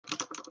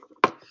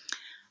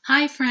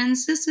Hi,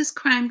 friends. This is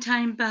Crime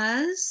Time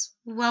Buzz.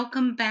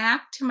 Welcome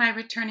back to my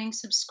returning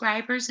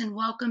subscribers and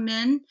welcome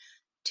in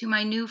to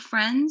my new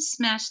friends.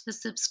 Smash the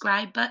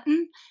subscribe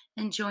button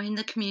and join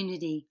the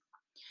community.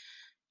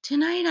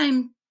 Tonight,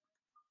 I'm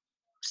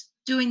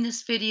doing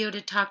this video to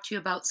talk to you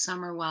about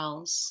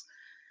SUMMERWELLS.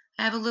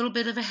 I have a little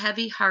bit of a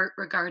heavy heart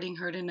regarding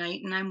her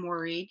tonight, and I'm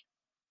worried.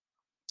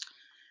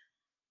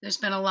 There's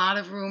been a lot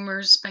of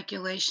rumors,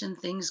 speculation,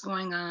 things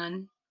going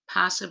on.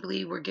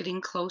 Possibly we're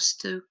getting close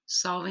to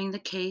solving the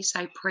case.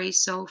 I pray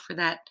so for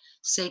that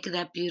sake of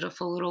that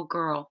beautiful little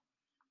girl.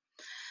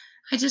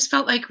 I just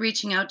felt like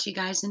reaching out to you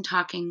guys and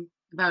talking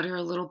about her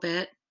a little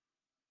bit.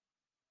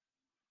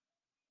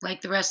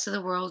 Like the rest of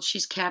the world,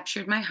 she's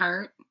captured my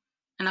heart,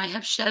 and I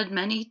have shed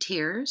many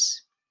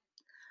tears.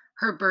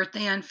 Her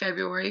birthday on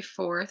February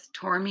 4th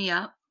tore me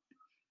up.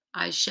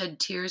 I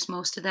shed tears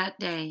most of that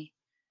day.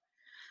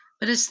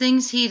 But as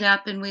things heat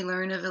up and we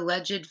learn of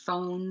alleged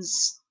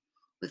phones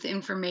with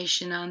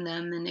information on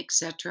them and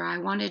etc., I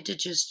wanted to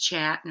just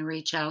chat and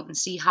reach out and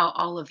see how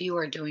all of you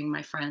are doing,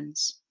 my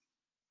friends.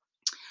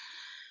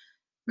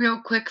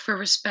 Real quick, for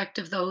respect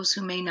of those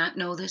who may not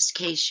know this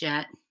case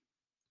yet,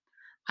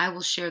 I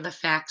will share the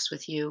facts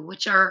with you,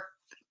 which are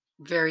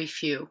very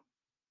few.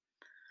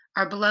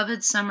 Our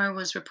beloved Summer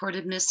was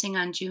reported missing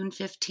on June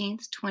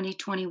 15th,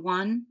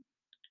 2021,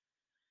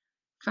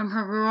 from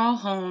her rural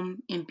home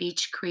in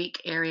Beach Creek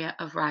area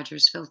of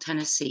Rogersville,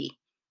 Tennessee,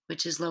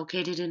 which is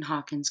located in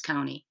Hawkins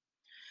County.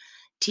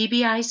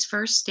 TBI's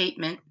first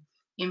statement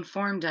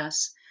informed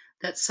us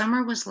that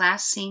Summer was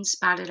last seen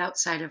spotted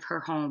outside of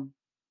her home.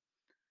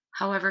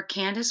 However,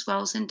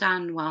 Canduswells and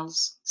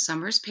donwells,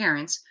 Summer's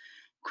parents,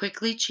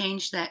 quickly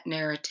changed that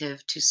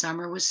narrative to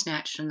Summer was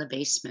snatched from the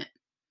basement.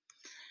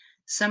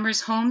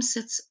 Summer's home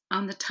sits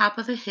on the top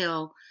of a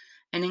hill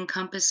and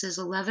encompasses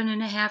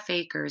 11.5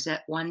 acres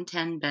at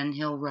 110 Ben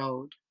Hill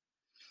Road.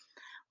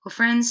 Well,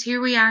 friends,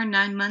 here we are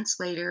 9 months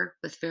later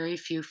with very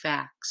few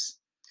facts.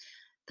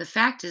 The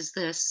fact is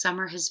this: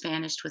 Summer has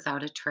vanished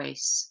without a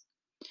trace.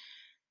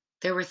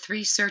 There were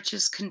 3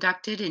 searches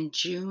conducted in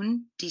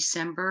June,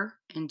 December,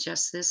 and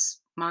just this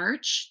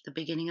March, the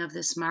beginning of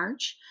this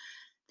March.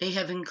 They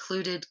have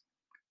included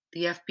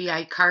the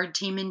FBI card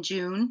team in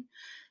June,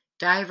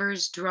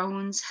 divers,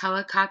 drones,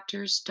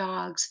 helicopters,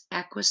 dogs,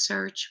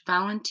 EquiSearch,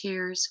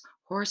 volunteers,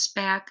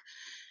 horseback,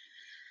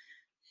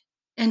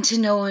 and to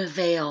no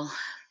avail.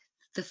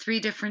 The 3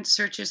 different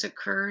searches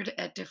occurred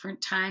at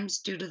different times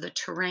due to the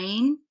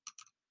terrain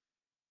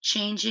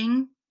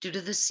changing due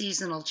to the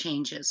seasonal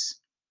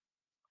changes.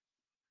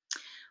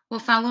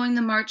 Well, following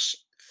the March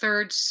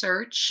 3rd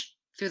search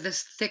through the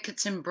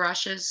thickets and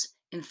brushes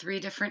in 3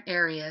 different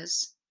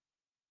areas,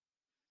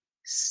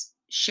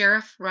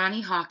 Sheriff Ronnie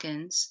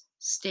Hawkins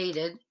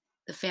stated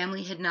the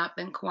family had not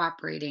been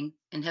cooperating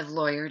and have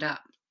lawyered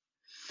up.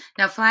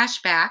 Now,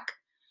 flashback,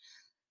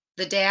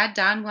 the dad,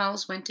 Don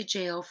Wells, went to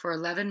jail for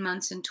 11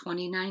 months and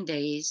 29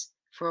 days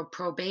for a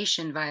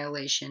probation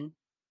violation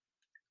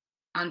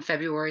on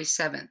February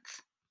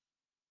 7th.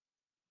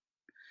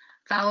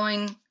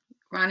 Following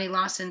Ronnie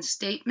Lawson's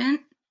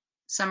statement,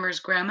 Summer's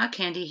grandma,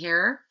 Candy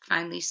Hare,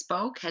 finally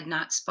spoke, had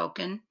not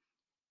spoken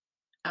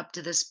up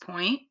to this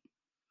point,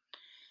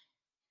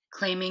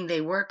 claiming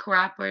they were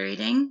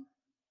cooperating.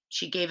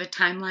 She gave a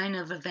timeline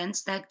of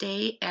events that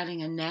day,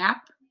 adding a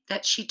nap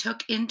that she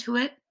took into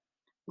it,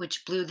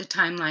 which blew the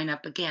timeline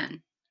up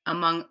again,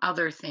 among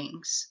other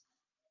things.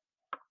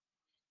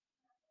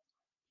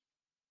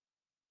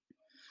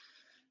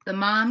 The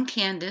mom,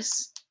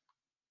 Candusbly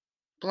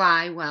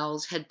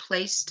Wells, had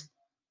placed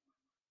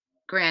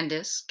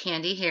Grandis,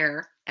 Candy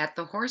Hare, at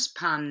the horse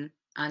pond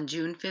on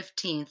June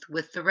 15th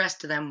with the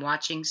rest of them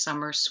watching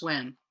Summer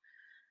swim.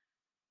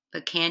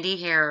 But Candy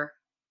Hare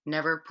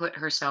never put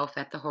herself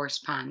at the horse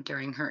pond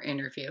during her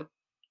interview.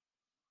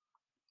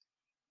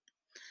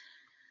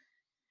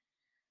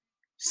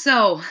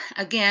 So,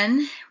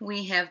 again,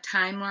 we have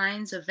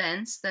timelines,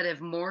 events that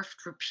have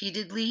morphed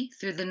repeatedly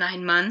through the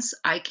 9 months.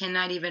 I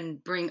cannot even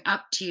bring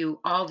up to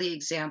you all the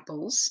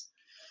examples,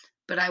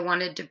 but I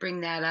wanted to bring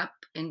that up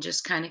and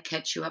just kind of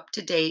catch you up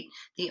to date.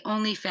 The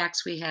only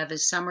facts we have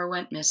is Summer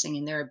went missing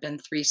and there have been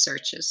 3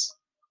 searches.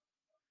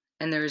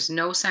 And there is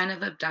no sign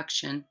of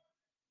abduction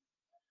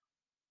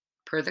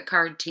per the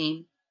card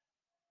team,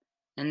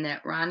 and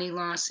that Ronnie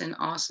Lawson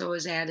also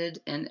has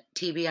added an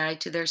TBI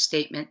to their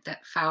statement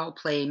that foul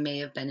play may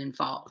have been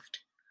involved.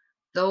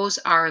 Those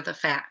are the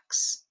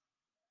facts.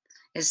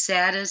 As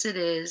sad as it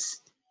is,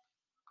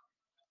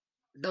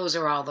 those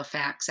are all the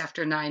facts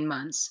after 9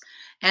 months.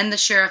 And the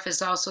sheriff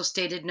has also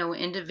stated no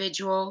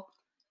individual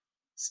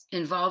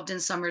involved in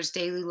Summer's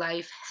daily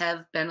life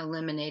have been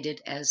eliminated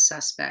as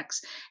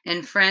suspects.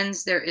 And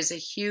friends, there is a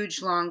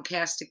huge long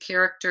cast of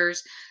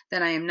characters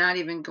that I am not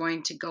even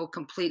going to go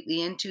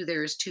completely into.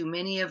 There is too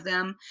many of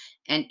them,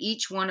 and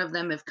each one of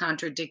them have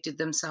contradicted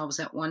themselves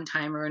at one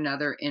time or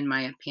another, in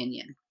my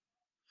opinion.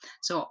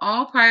 So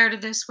all prior to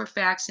this were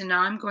facts, and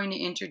now I'm going to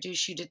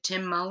introduce you to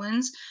Tim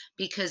Mullins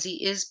because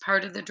he is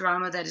part of the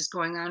drama that is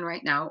going on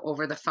right now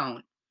over the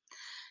phone.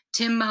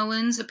 Tim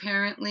Mullins,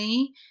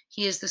 apparently,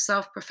 he is the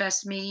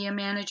self-professed media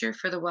manager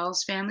for the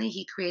Wells family.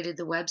 He created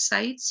the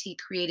websites. He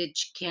created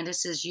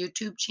Candace's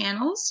YouTube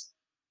channels.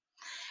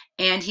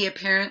 And he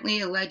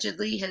apparently,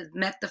 allegedly, had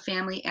met the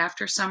family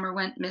after Summer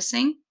went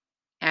missing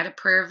at a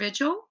prayer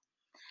vigil.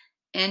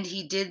 And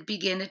he did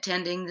begin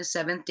attending the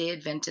Seventh-day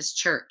Adventist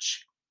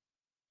Church.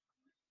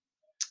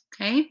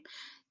 Okay.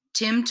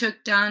 Tim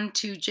took Don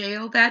to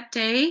jail that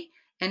day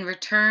and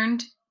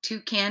returned to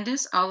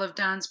Candace all of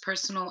Don's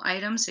personal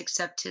items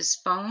except his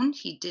phone.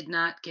 He did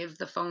not give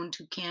the phone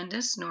to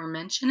Candace nor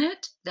mention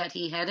it, that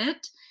he had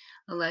it,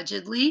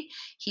 allegedly.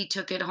 He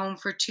took it home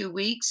for 2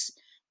 weeks,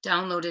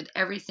 downloaded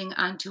everything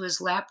onto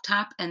his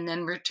laptop, and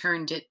then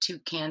returned it to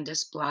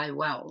Candusbly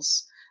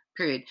Wells.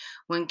 Period.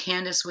 When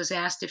Candace was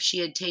asked if she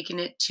had taken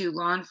it to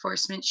law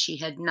enforcement, she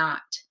had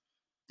not.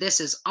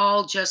 This is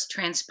all just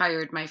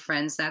transpired, my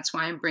friends. That's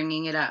why I'm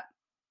bringing it up.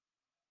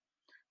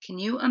 Can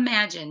you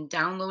imagine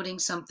downloading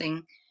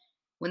something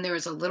when there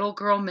was a little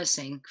girl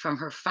missing from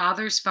her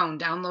father's phone,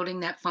 downloading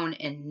that phone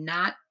and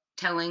not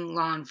telling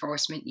law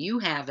enforcement you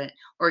have it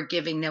or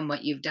giving them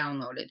what you've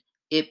downloaded?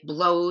 It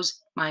blows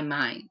my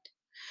mind.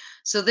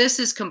 So this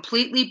is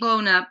completely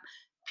blown up.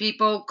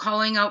 People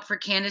calling out for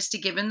Candace to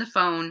give in the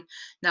phone.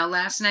 Now,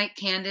 last night,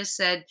 Candace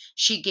said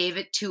she gave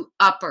it to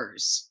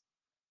uppers.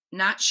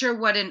 Not sure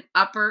what an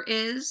upper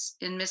is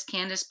in Miss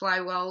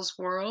Candusbly Wells'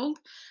 world,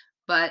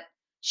 but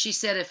she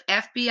said if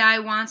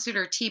FBI wants it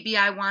or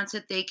TBI wants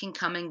it, they can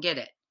come and get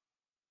it.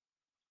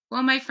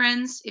 Well, my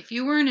friends, if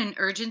you were in an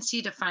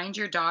urgency to find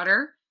your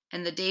daughter,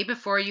 and the day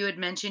before you had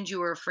mentioned you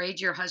were afraid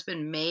your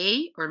husband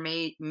may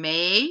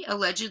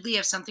allegedly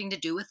have something to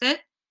do with it,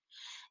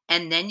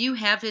 and then you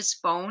have his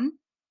phone,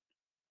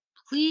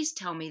 please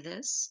tell me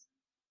this.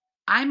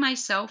 I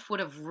myself would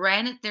have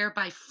ran it there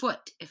by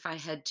foot if I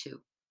had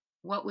to.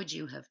 What would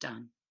you have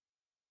done?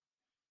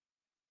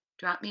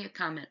 Drop me a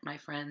comment, my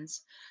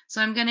friends. So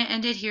I'm going to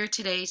end it here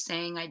today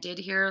saying I did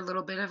hear a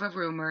little bit of a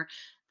rumor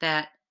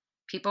that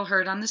people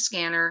heard on the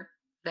scanner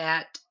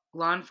that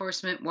law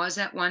enforcement was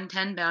at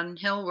 110 Bound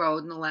Hill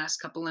Road in the last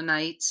couple of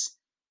nights.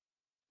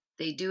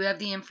 They do have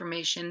the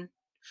information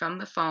from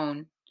the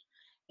phone,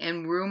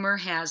 and rumor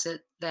has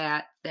it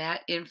that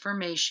that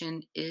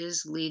information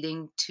is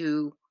leading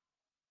to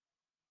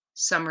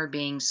Summer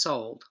being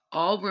sold.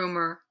 All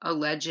rumor,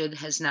 alleged,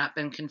 has not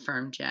been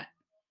confirmed yet.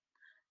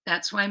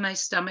 That's why my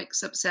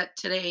stomach's upset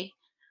today.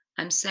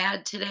 I'm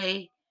sad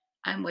today.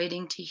 I'm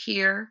waiting to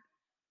hear.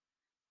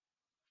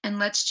 And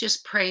let's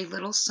just pray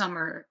little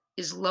Summer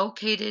is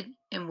located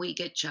and we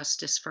get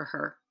justice for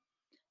her.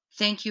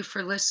 Thank you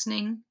for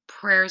listening.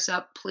 Prayers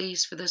up,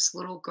 please, for this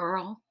little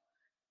girl.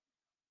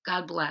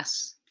 God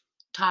bless.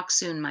 Talk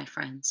soon, my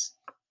friends.